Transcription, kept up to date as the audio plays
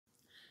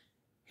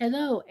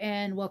Hello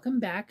and welcome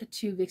back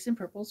to Vixen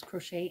Purple's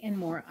Crochet and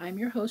More. I'm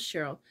your host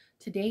Cheryl.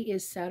 Today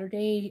is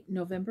Saturday,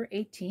 November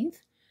 18th.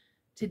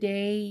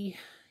 Today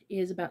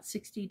is about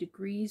 60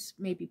 degrees,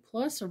 maybe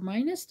plus or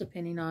minus,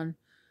 depending on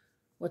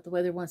what the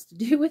weather wants to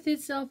do with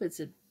itself.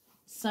 It's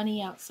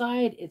sunny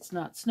outside. It's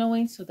not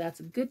snowing, so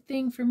that's a good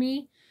thing for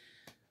me.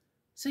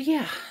 So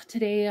yeah,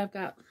 today I've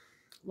got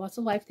lots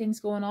of life things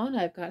going on.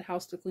 I've got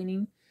house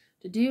cleaning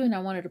to do, and I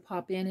wanted to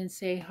pop in and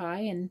say hi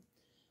and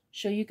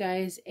show you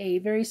guys a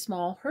very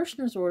small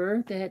Herrschners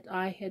order that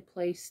I had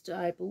placed,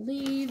 I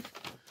believe,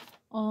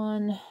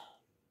 on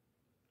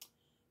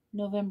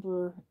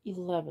November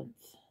 11th.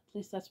 At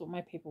least that's what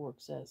my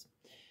paperwork says.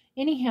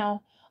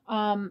 Anyhow,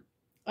 I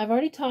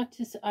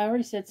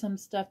already said some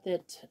stuff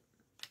that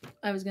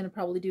I was going to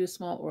probably do a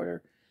small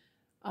order.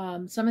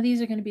 Some of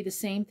these are going to be the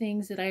same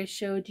things that I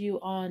showed you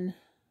on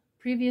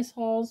previous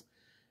hauls.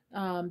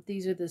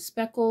 These are the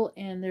speckle,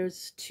 and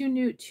there's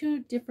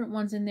two different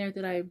ones in there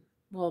that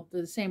well,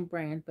 they're the same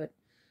brand, but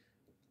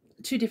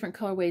two different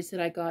colorways that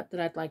I got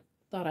that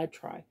thought I'd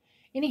try.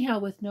 Anyhow,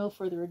 with no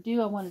further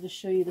ado, I wanted to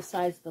show you the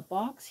size of the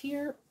box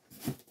here.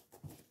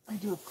 I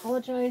do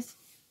apologize.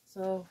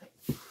 So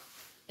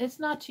it's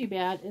not too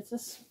bad. It's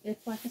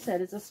like I said,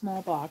 it's a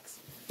small box.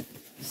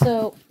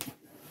 So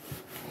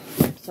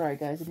sorry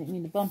guys, I didn't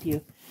mean to bump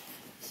you.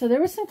 So there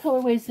were some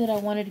colorways that I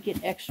wanted to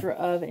get extra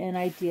of, and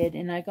I did,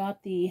 and I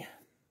got the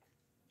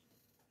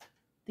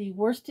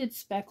worsted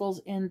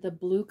speckles in the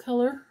blue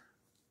color.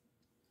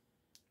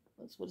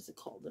 What is it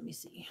called? Let me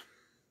see.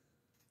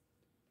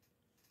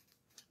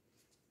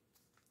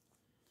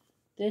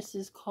 This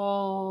is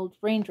called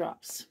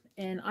Raindrops,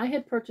 and I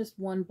had purchased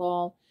one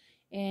ball,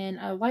 and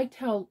I liked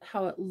how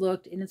it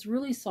looked, and it's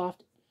really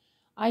soft.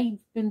 I've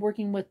been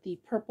working with the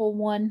purple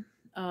one,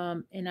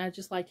 and I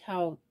just liked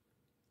how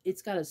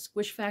it's got a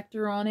squish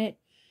factor on it,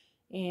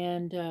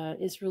 and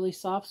it's really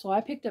soft. So I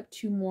picked up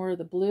two more of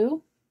the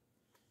blue.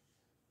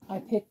 I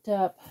picked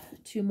up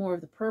two more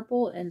of the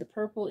purple, and the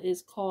purple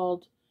is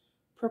called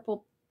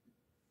Purple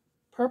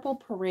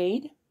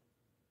Parade.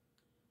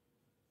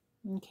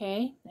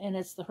 Okay, and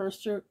it's the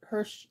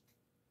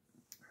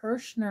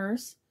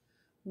Herrschners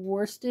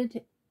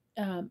worsted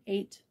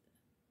 8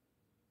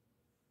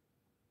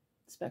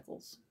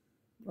 speckles,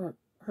 or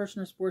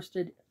Herrschners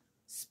worsted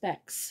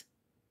specks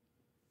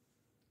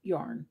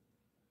yarn.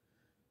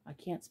 I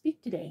can't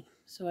speak today.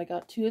 So I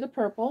got two of the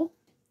purple,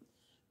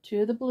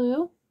 two of the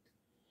blue,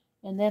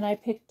 and then I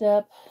picked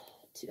up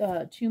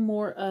two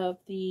more of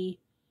the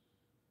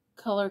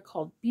color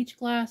called Beach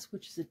Glass,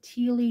 which is a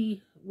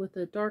tealy with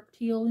a dark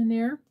teal in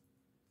there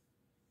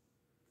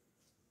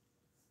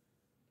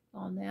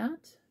on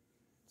that.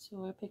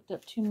 So I picked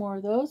up two more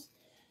of those,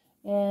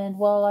 and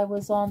while I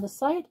was on the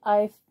site,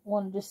 I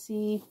wanted to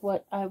see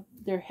what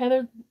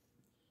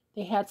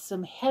they had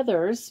some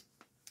heathers,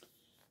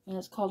 and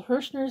it's called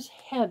Herrschners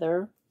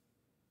Heather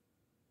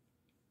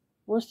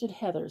worsted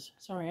heathers.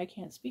 Sorry, I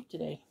can't speak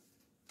today.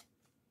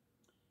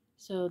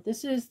 So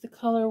this is the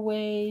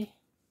colorway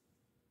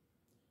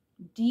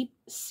Deep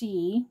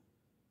Sea,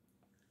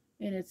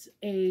 and it's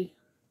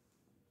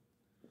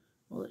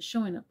well, it's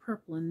showing up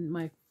purple in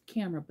my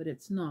camera, but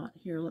it's not.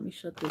 Here, let me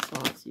shut this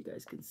off so you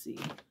guys can see.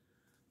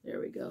 There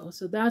we go.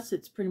 So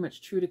it's pretty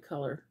much true to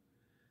color,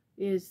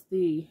 is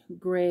the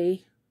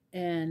gray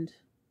and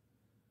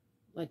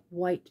like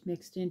white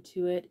mixed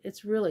into it.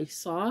 It's really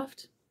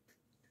soft.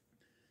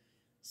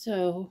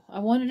 So I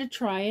wanted to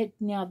try it.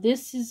 Now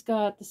this has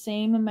got the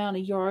same amount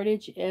of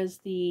yardage as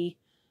the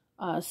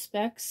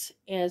specs,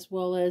 as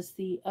well as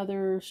the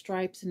other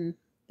stripes and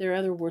their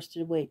other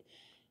worsted weight.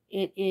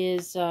 It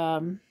is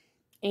 8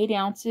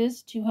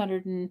 ounces,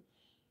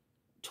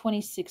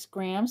 226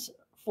 grams,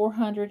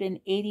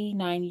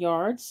 489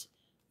 yards,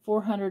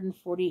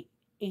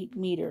 448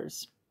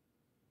 meters.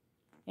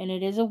 And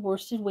it is a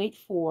worsted weight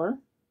 4.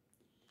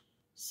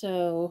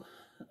 So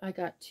I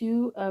got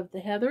two of the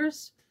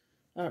heathers,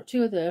 or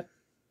two of the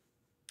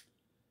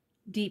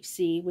Deep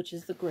Sea, which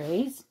is the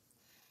grays.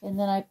 And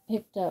then I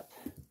picked up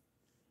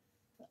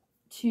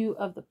two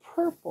of the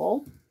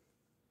purple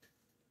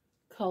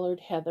colored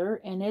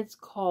heather, and it's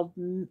called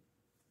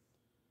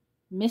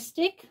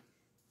Mystic,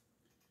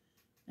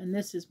 and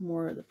this is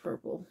more of the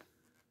purple,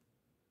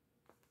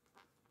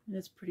 and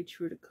it's pretty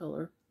true to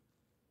color,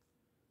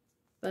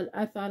 but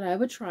I thought I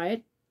would try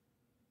it,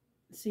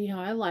 see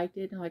how I liked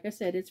it. And like I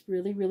said, it's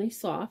really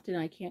soft, and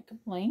I can't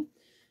complain,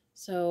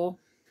 so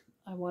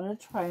I wanted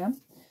to try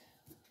them.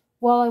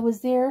 While I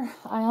was there,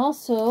 I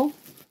also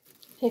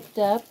picked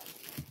up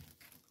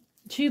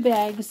 2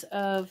 bags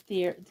of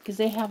because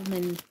they have them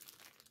in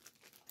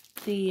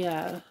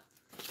the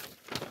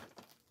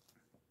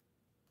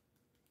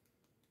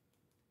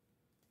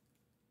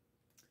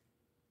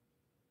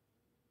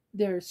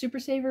they're Super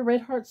Saver,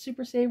 Red Heart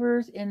Super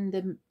Savers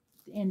in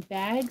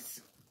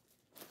bags,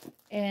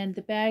 and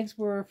the bags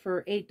were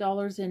for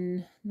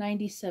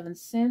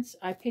 $8.97.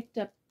 I picked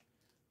up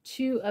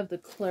 2 of the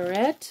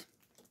Claret.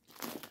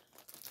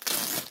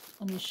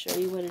 Let me show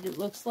you what it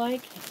looks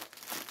like.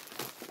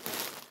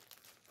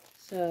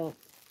 So,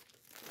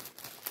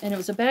 and it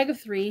was a bag of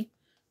 3.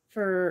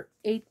 for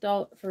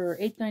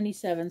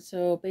 $8.97.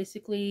 So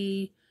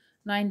basically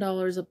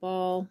 $9 a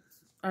ball,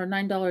 or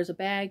 $9 a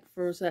bag,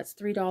 for so that's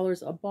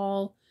 $3 a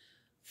ball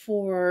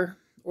for,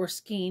 or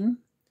skein,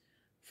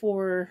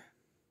 for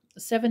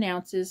 7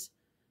 ounces,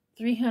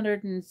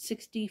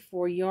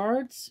 364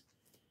 yards,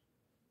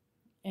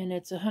 and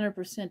it's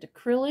 100%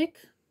 acrylic.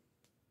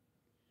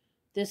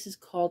 This is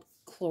called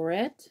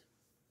Chlorette.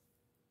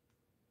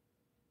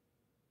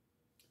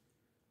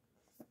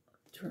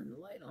 Turn the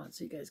light on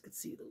so you guys can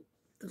see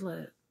the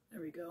light.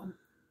 There we go.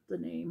 The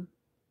name.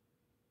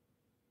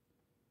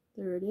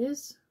 There it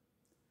is.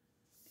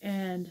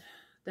 And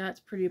that's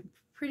pretty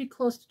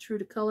close to true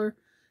to color,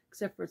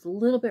 except for it's a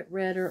little bit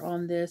redder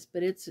on this,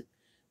 but it's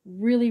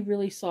really,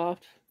 really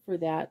soft for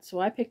that. So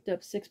I picked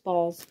up 6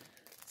 balls,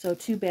 so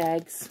 2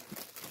 bags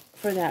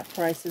for that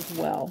price as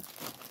well.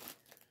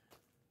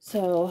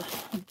 So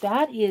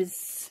that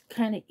is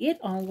kind of it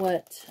on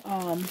what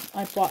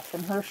I bought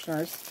from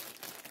Herrschners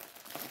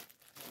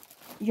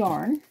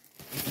yarn.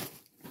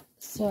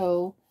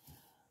 So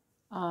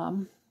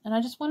and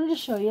I just wanted to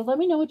show you. Let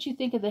me know what you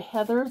think of the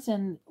Heathers,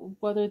 and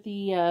whether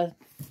the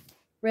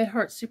Red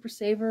Heart Super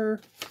Saver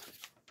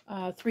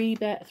 3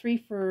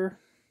 for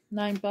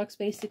 $9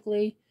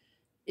 basically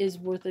is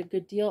worth a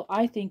good deal.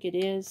 I think it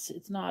is.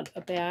 It's not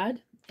a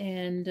bad,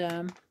 and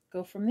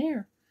go from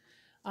there.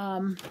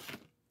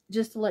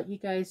 Just to let you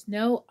guys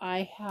know,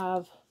 I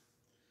have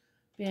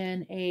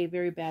been a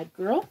very bad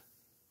girl,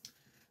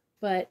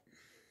 but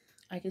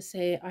I can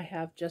say I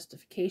have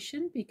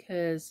justification,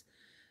 because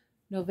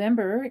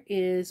November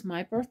is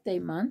my birthday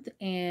month,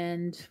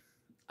 and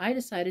I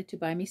decided to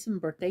buy me some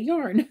birthday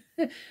yarn.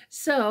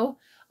 So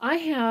I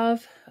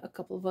have a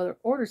couple of other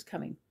orders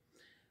coming.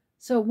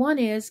 So one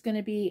is going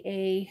to be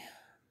a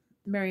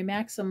Mary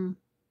Maxim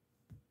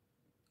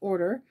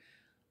order.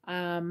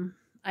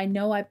 I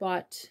know I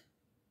bought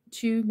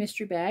 2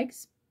 mystery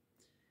bags,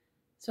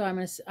 so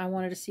I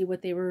wanted to see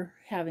what they were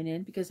having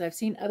in, because I've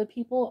seen other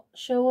people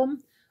show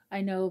them.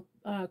 I know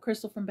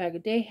Crystal from Bag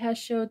of Day has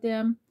showed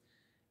them,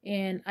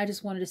 and I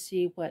just wanted to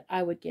see what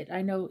I would get.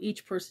 I know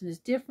each person is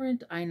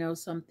different. I know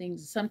some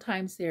things,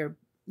 sometimes they're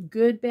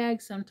good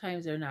bags,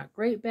 sometimes they're not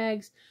great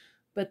bags,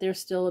 but they're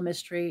still a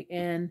mystery,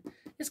 and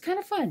it's kind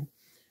of fun.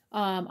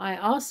 I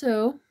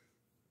also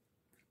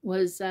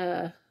was,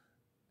 I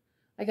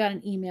got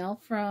an email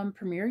from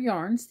Premier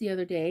Yarns the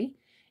other day,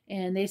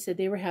 and they said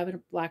they were having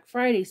a Black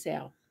Friday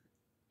sale.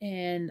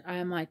 And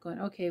I'm like going,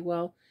 okay,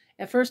 well,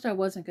 at first I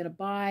wasn't going to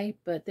buy,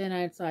 but then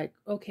I was like,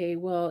 okay,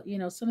 well, you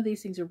know, some of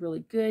these things are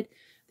really good.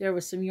 There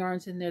was some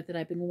yarns in there that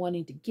I've been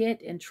wanting to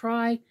get and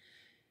try.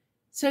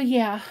 So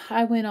yeah,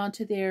 I went on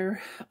to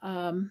their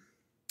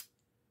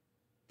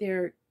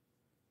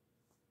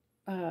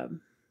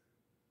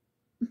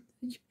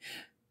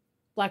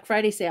Black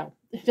Friday sale.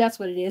 That's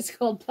what it is,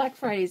 called Black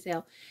Friday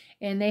sale.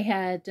 And they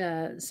had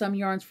some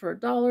yarns for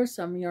 $1,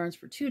 some yarns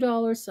for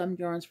 $2, some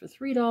yarns for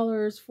 $3,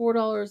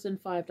 $4,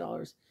 and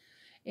 $5.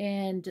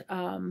 And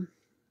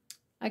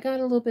I got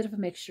a little bit of a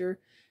mixture.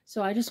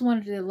 So I just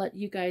wanted to let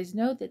you guys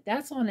know that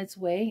that's on its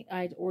way.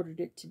 I ordered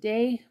it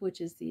today,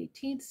 which is the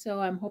 18th. So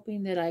I'm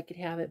hoping that I could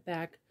have it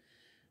back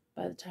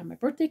by the time my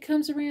birthday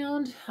comes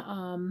around,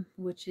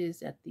 which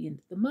is at the end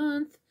of the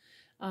month.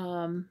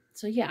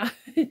 So yeah.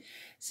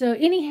 So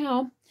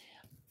anyhow,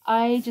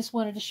 I just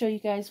wanted to show you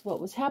guys what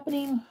was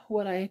happening,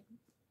 what I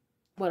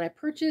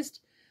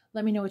purchased.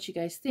 Let me know what you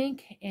guys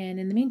think. And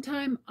in the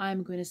meantime,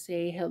 I'm going to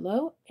say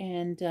hello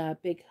and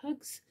big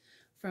hugs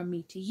from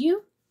me to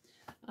you,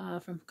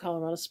 from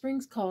Colorado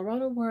Springs,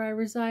 Colorado, where I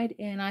reside.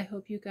 And I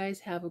hope you guys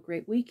have a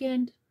great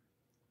weekend.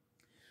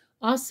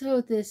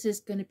 Also, this is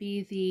going to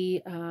be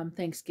the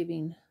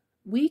Thanksgiving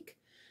week.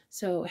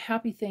 So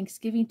happy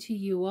Thanksgiving to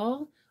you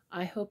all.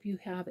 I hope you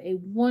have a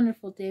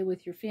wonderful day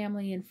with your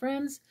family and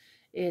friends.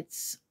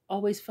 It's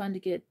always fun to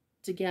get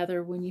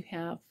together when you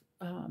have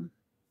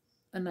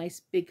a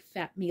nice big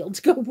fat meal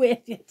to go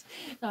with it.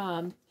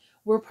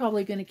 We're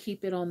probably going to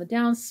keep it on the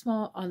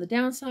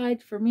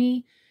downside for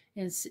me,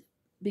 and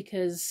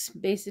because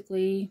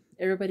basically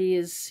everybody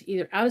is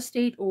either out of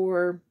state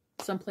or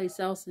someplace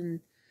else and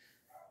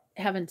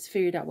haven't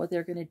figured out what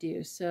they're going to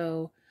do.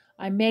 So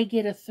I may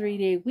get a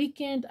 3-day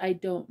weekend. I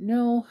don't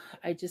know.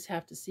 I just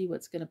have to see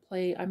what's going to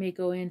play. I may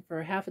go in for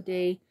a half a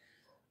day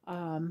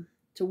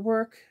to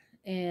work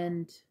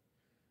and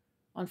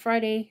on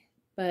Friday,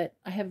 but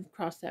I haven't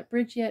crossed that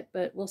bridge yet,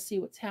 but we'll see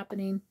what's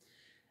happening.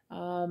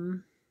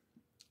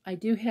 I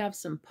do have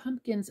some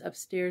pumpkins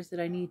upstairs that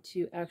I need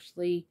to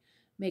actually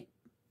make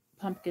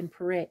pumpkin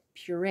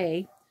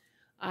puree.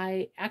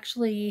 I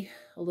actually,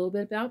 a little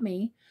bit about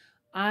me,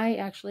 I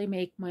actually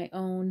make my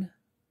own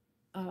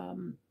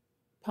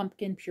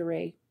pumpkin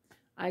puree.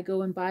 I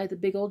go and buy the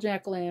big old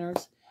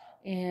jack-o'-lanterns,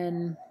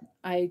 and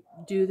I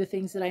do the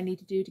things that I need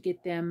to do to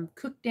get them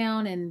cooked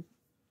down and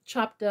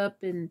chopped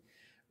up and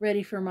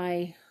ready for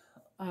my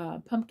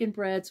pumpkin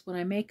breads when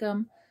I make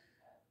them,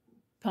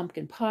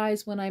 pumpkin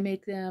pies when I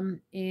make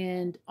them.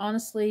 And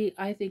honestly,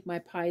 I think my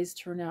pies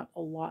turn out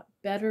a lot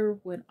better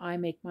when I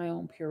make my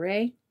own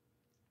puree,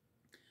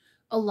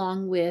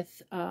 along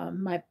with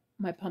my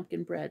my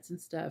pumpkin breads and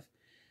stuff.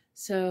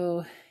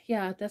 So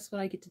yeah, that's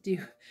what I get to do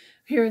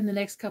here in the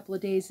next couple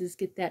of days, is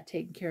get that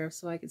taken care of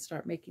so I can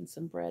start making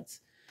some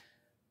breads.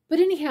 But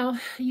anyhow,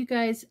 you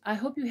guys, I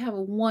hope you have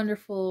a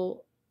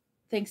wonderful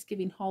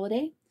Thanksgiving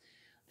holiday.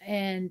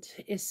 And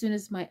as soon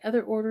as my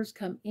other orders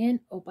come in,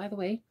 oh, by the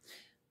way,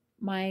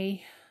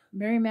 my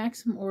Mary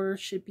Maxim order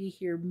should be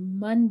here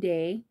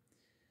Monday.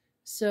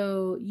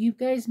 So you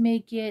guys may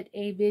get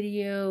a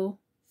video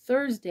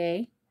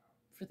Thursday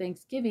for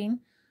Thanksgiving,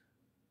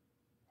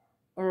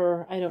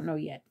 or I don't know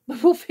yet.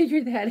 We'll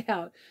figure that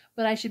out.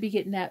 But I should be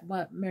getting that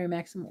Mary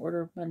Maxim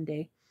order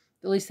Monday.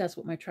 At least that's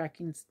what my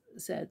tracking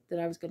said that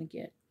I was going to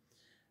get.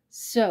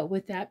 So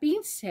with that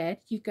being said,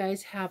 you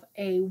guys have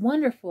a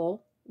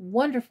wonderful,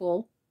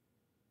 wonderful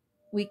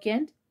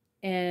weekend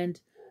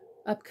and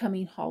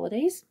upcoming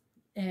holidays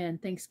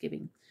and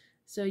Thanksgiving.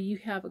 So you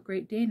have a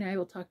great day, and I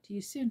will talk to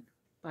you soon.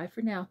 Bye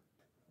for now.